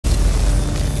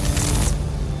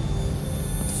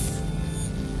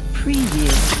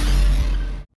Preview.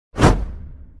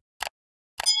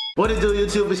 What it do,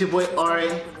 YouTube? It's your boy Ari,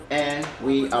 and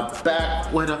we are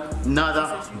back with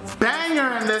another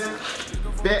banger in this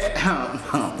bit.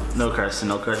 No cursing,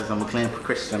 no curses. I'm a clean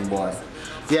Christian boy.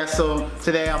 Yeah, so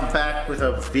today I'm back with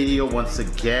a video once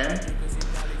again.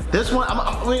 This one,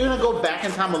 we're gonna go back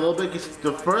in time a little bit. Because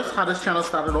the first how this channel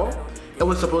started off, it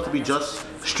was supposed to be just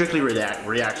strictly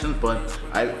reactions, but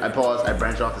I paused, I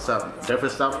branched off to stuff,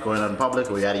 different stuff going on in public,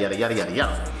 or yada yada yada yada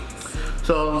yada.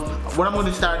 So what I'm going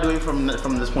to start doing from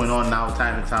this point on now,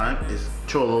 time to time, is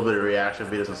throw a little bit of reaction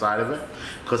videos inside of it,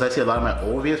 because I see a lot of my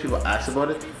old videos, people ask about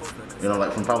it, you know,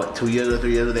 like from probably like 2 years or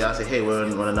 3 years ago, they all say, hey,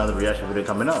 when another reaction video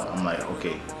coming up? I'm like,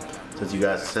 okay, since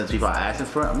people are asking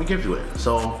for it, I'm gonna give you it.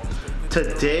 So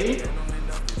today,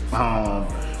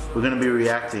 we're gonna be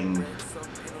reacting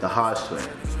the Hodgetwins,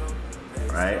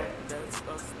 right?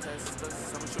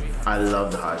 I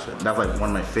love the Hodgetwins. That's like one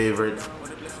of my favorite.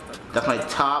 That's my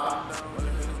top,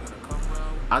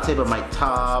 I'd say, but my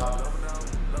top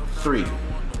 3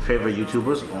 favorite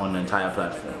YouTubers on the entire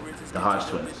platform, the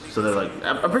Hodgetwins. So they're like,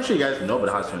 I'm pretty sure you guys know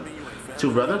about the Hodgetwins.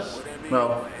 2 brothers.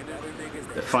 Well,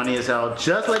 they're funny as hell.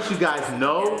 Just like you guys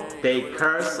know, they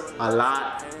curse a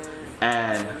lot,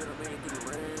 and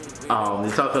they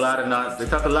talk a lot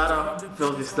of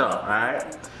filthy stuff. All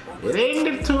right, it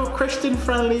ain't too Christian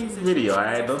friendly video. All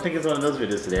right, don't think it's one of those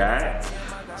videos today. All right,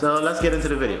 so let's get into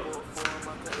the video.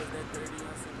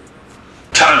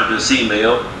 Tired of this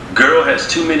email. Girl has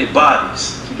too many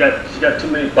bodies. She got too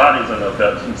many bodies on her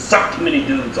belt. She sucked too many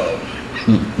dudes off.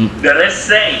 Now let's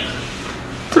say.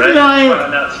 Right?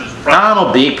 Not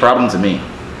a big problem to me.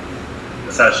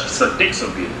 That's how she sucked dick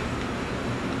so good.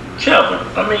 Kelvin,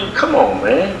 I mean, come on,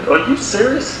 man. Are you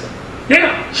serious?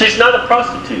 Yeah, she's not a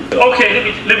prostitute.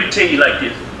 Okay, let me tell you like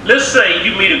this. Let's say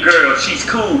you meet a girl, she's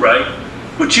cool, right?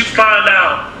 But you find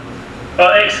out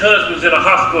her ex-husband's in a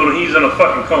hospital and he's in a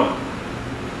fucking coma.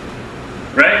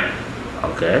 Right?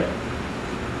 Okay.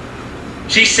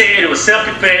 She said it was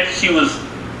self-defense.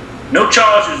 No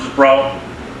charges was brought.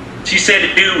 She said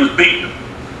the dude was beating her.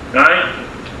 Right?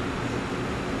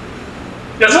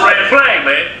 That's a red flag,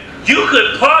 man. You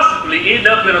could possibly end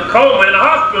up in a coma in a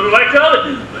hospital like the other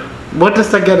dude, man. What does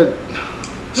that get it?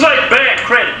 It's like bad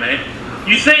credit, man.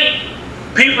 You think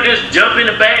people just jump in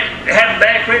the back having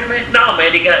bad credit, man? No,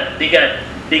 man. They got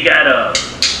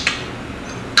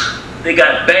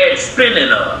bad spending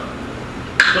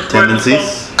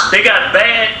tendencies. They got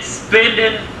bad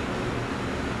spending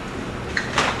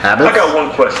habits. I got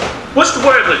one question. What's the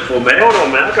word looking for, man? Hold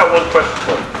on, man. I got one question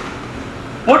for you.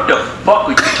 What the fuck are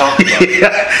you talking about?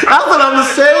 That's what I'm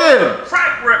saying.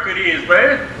 Track record is,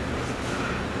 man.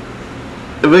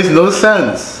 It makes no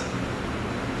sense.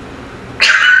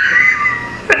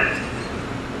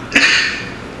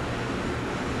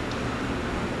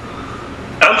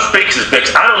 I'm speechless,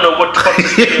 bitch. I don't know what the fuck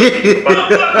this is.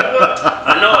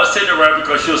 I know I said it right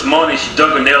because she was moaning. She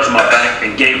dug her nails in my back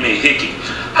and gave me a hickey.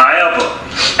 However,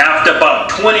 after about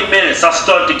 20 minutes, I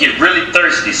started to get really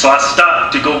thirsty, so I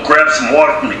stopped to go grab some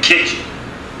water from the kitchen.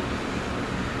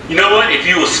 You know what? If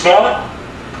you were smart,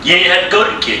 you ain't had to go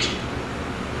to the kitchen.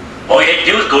 All you had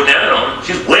to do was go down on her.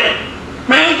 She's wet.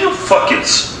 Man, you fucking...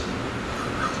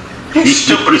 You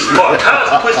stupid as fuck.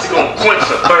 How's pussy gonna quench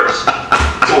her thirst?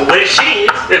 Well, where she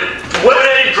is, where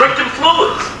they drink them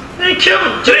fluids? Man, Kevin,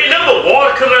 there ain't never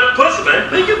water coming out the pussy, man.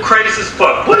 Man, you crazy as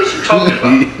fuck. What is you talking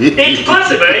about? Eat the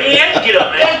pussy, man. You ain't have to get up,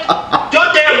 man. Your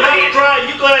damn mouth dry,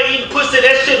 you gonna eat pussy,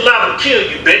 that shit liable to kill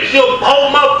you, bitch. Your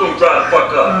whole mouth gonna dry the fuck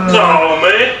up. No,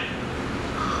 man.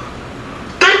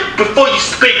 Think before you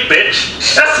speak, bitch.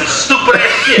 That's some stupid ass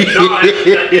shit. No, that's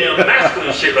goddamn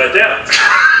masculine shit right there.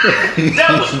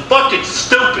 That was fucking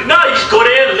stupid. No, you just go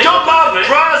there and your mouth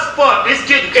dry as fuck. It's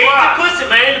getting dry. Eat the pussy,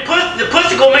 man. The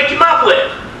pussy gonna make your mouth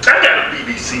wet. I got a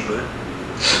BBC, man.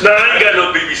 No, I ain't got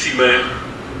no BBC, man.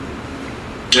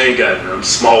 I ain't got it. I'm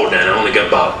small down. I got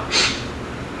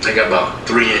about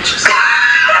 3 inches.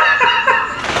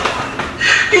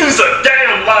 He's a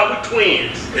damn lie, we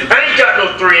twins. I ain't got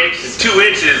no 3 inches. 2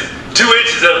 inches. 2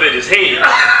 inches of it is head.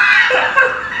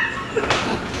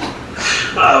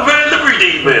 Oh man, let me read the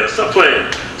email. Stop playing.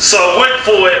 So I went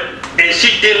for it, and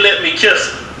she didn't let me kiss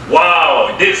her.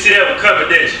 Wow, didn't see that one coming,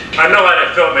 did you? I know how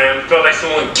that felt, man. It felt like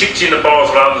someone kicked you in the balls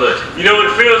when I was looking. You know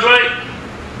what it feels like?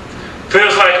 It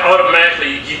feels like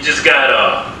automatically you just got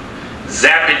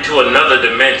zapped into another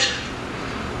dimension.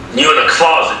 You're in a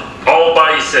closet, all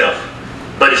by yourself.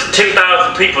 But it's 10,000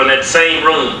 people in that same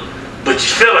room. But you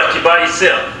feel like you're by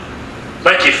yourself.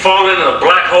 Like you're falling in a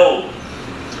black hole.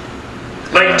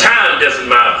 Like time doesn't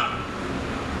matter.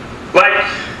 Like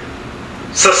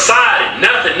society,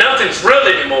 nothing's real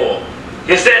anymore.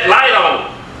 Is that light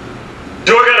on?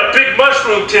 Do I got a big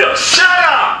mushroom tail? Shut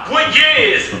up! What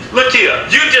year is it? Look here,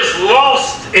 you just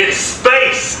lost in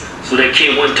space. So that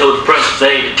kid went and told the principal,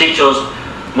 hey, the teachers,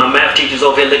 my math teacher's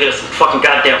over here looking at some fucking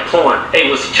goddamn porn. Hey,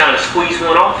 was he trying to squeeze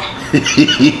one off?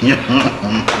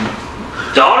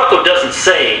 The article doesn't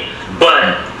say,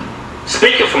 but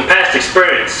speaking from past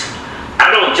experience,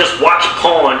 I don't just watch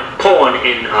porn and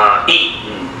eat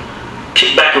and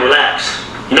kick back and relax.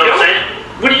 You know what I'm saying?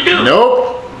 What do you do?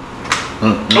 Nope.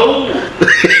 Oh.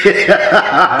 Okay.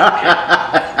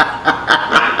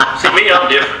 See, me, I'm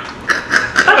different.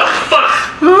 How the fuck?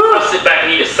 I'll sit back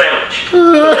and eat a sandwich.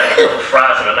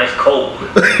 Fries and a nice cold.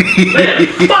 Man,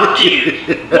 fuck you.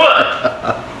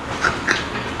 What?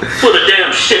 Full of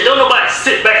damn shit. Don't nobody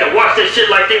sit back and watch that shit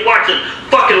like they watching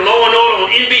fucking Law and Order on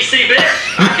NBC,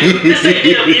 bitch. This ain't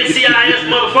damn NCIS,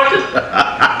 motherfucker.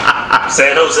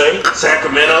 San Jose,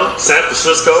 Sacramento, San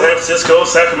Francisco,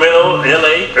 Sacramento,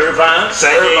 LA, Irvine,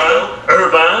 San Diego,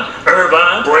 Irvine,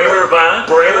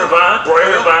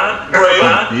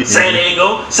 San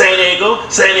Diego,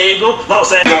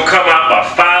 Los Angeles. Gonna come out by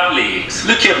 5 legs.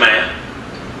 Look here, man.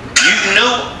 You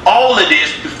knew all of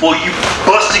this before you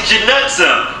busted your nuts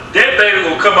up. That baby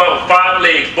gonna come out with 5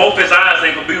 legs. Both his eyes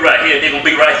ain't gonna be right here. They gonna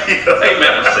be right here. Hey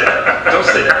man, don't say that. Don't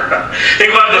say that. He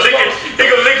gonna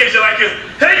lick at you like this.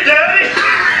 Hey daddy.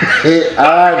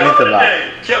 I meant a lot.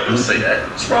 Kevin, don't say that.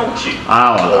 What's wrong with you?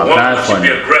 I don't know. I'm trying to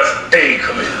be aggressive. Hey,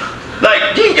 come here.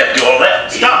 Like you ain't gotta do all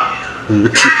that. Stop. I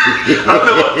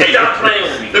remember, hey, stop playing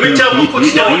with me. Let me tell you what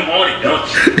you know you want it, don't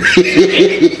you?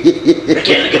 I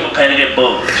can't look at my panty that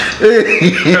bulge.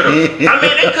 I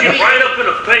mean, it could be right up in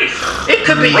the face. It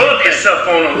could be rub yourself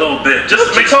on a little bit.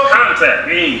 Just make some contact.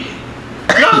 Hey.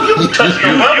 No, you touch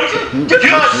no muscles. You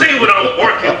can't see what I'm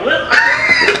working with.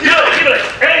 You be like,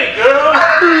 hey, girl.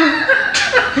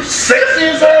 You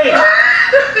sexy as hell.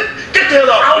 Get the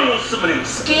hell off. I want some of them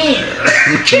skins.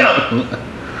 Kill.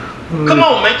 Come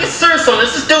on, man, get serious on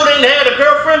this. This dude ain't had a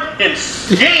girlfriend in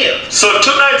years. So 2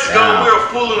 nights ago, we were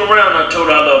fooling around. I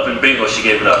told her I loved her, and bingo, she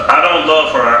gave it up. I don't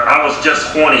love her. I was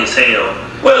just horny as hell.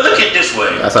 Well, look at it this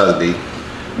way. That's how it be.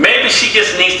 Maybe she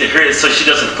just needs to hear it so she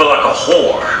doesn't feel like a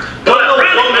whore. But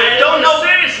really, man, don't know.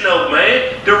 Serious note,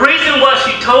 man. The reason why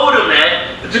she told him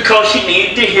that is because she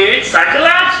needed to hear it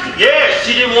psychologically. Yeah,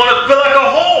 she didn't want to feel like a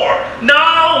whore.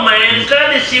 No, man, it's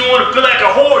not that she didn't want to feel like a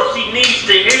whore. She needs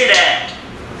to hear that.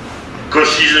 Because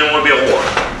she didn't want to be a whore.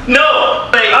 No,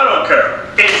 baby. I don't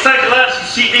care. And psychologically,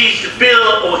 she needs to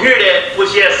feel or hear that when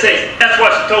she has sex. That's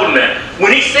why she told him that.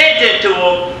 When he said that to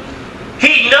her,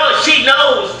 she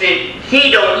knows that he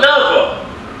don't love her.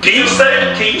 Can you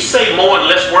say more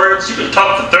and less words? You been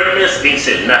talking for 30 minutes and he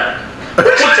said nothing.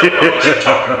 What you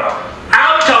talking about?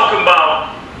 I'm talking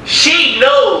about she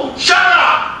knows. Shut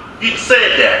up! You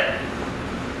said that.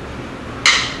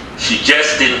 She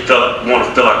just didn't want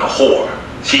to feel like a whore.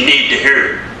 She needed to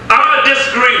hear it. I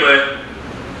disagree, man.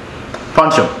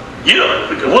 Punch him. You know,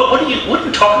 what are you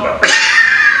talking about?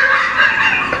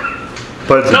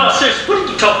 No, seriously, what are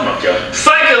you talking about, Joe?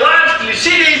 Psychologically,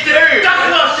 she needs to hear it.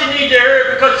 That's why she needs to hear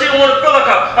it, because she don't want to feel like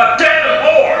a damn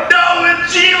whore. No,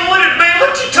 she don't want it, man.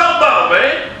 What you talking about,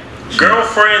 man?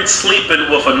 Girlfriend sleeping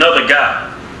with another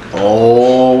guy.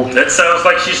 Oh. That sounds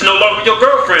like she's no longer your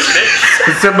girlfriend,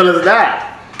 bitch. Simple as that.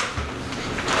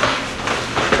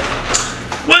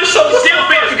 Well, she can still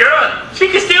be his girl. She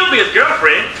can still be his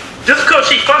girlfriend. Just because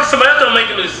she fucks somebody else don't make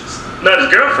him not his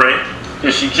girlfriend.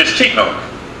 And she just cheating on him.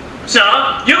 So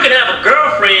you can have a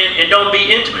girlfriend and don't be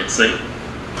intimate. See,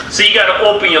 so you gotta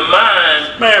open your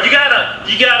mind. Man, you gotta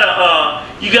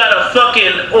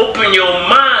fucking open your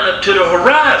mind up to the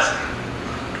horizon.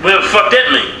 Whatever the fuck that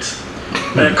means.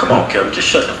 Man, come on, Kevin, just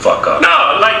shut the fuck up.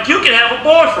 No, like you can have a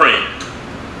boyfriend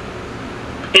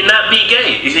and not be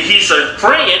gay. He's a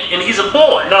friend and he's a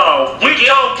boy. No, we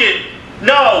joking.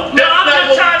 No, I'm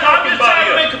just trying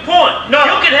to make a point. No,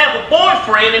 you can have a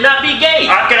boyfriend and not be gay.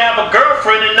 I can have a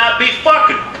girlfriend and not be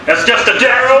fucking. That's just a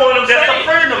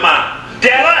friend of mine.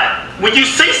 But when you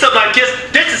see something like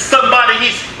this is somebody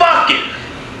he's fucking.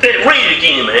 Then read it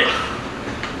again, man.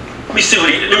 Let me see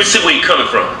where he's coming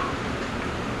from.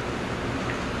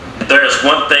 There's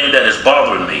one thing that is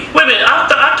bothering me. Wait a minute,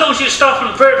 I told you to start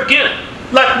from the very beginning.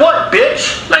 Like what,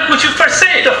 bitch? Like what you first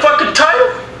said. The fucking title?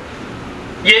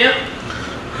 Yeah.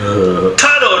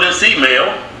 Title of this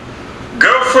email: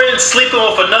 girlfriend sleeping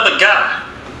with another guy.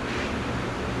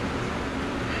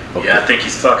 Okay. Yeah, I think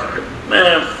he's fucking her.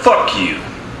 Man, fuck you.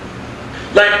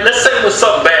 Like, let's say when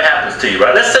something bad happens to you,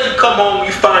 right? Let's say you come home,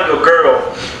 you find your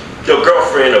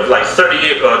girlfriend of like 30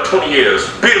 years, 20 years,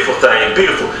 beautiful thing,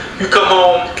 beautiful. You come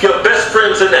home, your best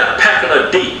friend's in there, packing her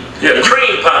deep. Yeah, the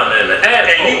cream pie in the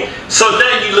asshole. So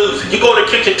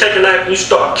you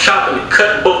start chopping and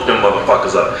cutting both of them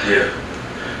motherfuckers up. Yeah.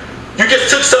 You just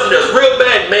took something that's real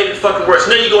bad and made it fucking worse.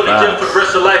 Now you go to the gym for the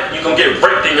rest of your life and you're gonna get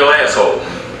raped in your asshole.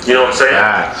 You know what I'm saying?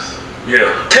 Facts.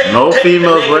 Yeah. No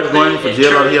females worth going for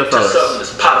jail out here, fellas.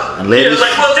 And ladies,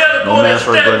 no man's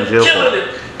worth going to jail for.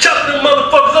 Chopping them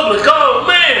motherfuckers up like, oh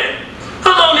man,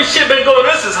 how long this shit been going?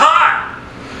 This is hot.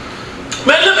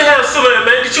 Man, let me have some of that,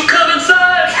 man. Did you come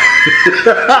inside?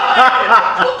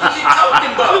 What is you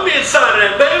talking about? Let me inside of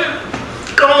that, baby.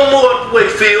 Go on more up the way,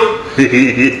 Phil.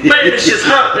 Man, this shit's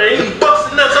hot, man. You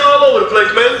busting nuts all over the place,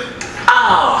 man.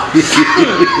 Ah. I'm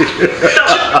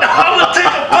gonna take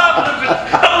a positive.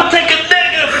 I'm gonna take a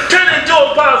negative and turn it into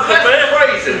a positive, man.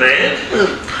 Crazy, man.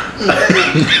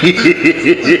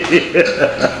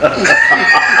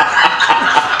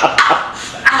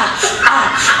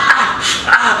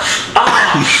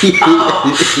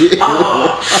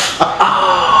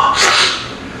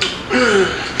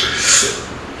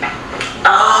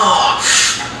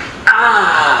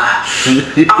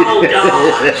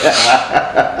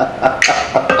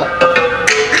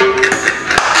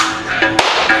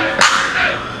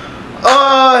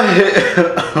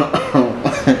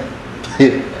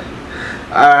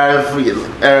 Alright,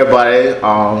 everybody,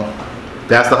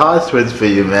 that's the Hodgetwins for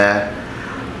you, man.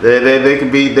 They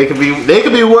could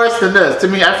be worse than this. To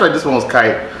me, I feel like this one was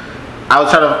quite. I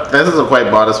was trying to. This is a quite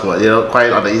modest one, you know,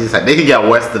 quite on the easy side. They can get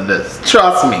worse than this.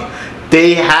 Trust me,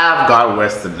 they have got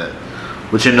worse than this.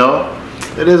 But you know,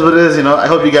 it is what it is. You know, I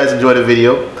hope you guys enjoyed the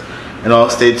video. You know,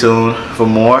 stay tuned for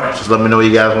more. Just let me know what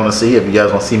you guys want to see. If you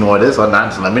guys want to see more of this or not,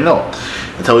 just let me know.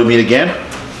 Until we meet again,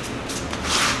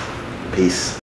 peace.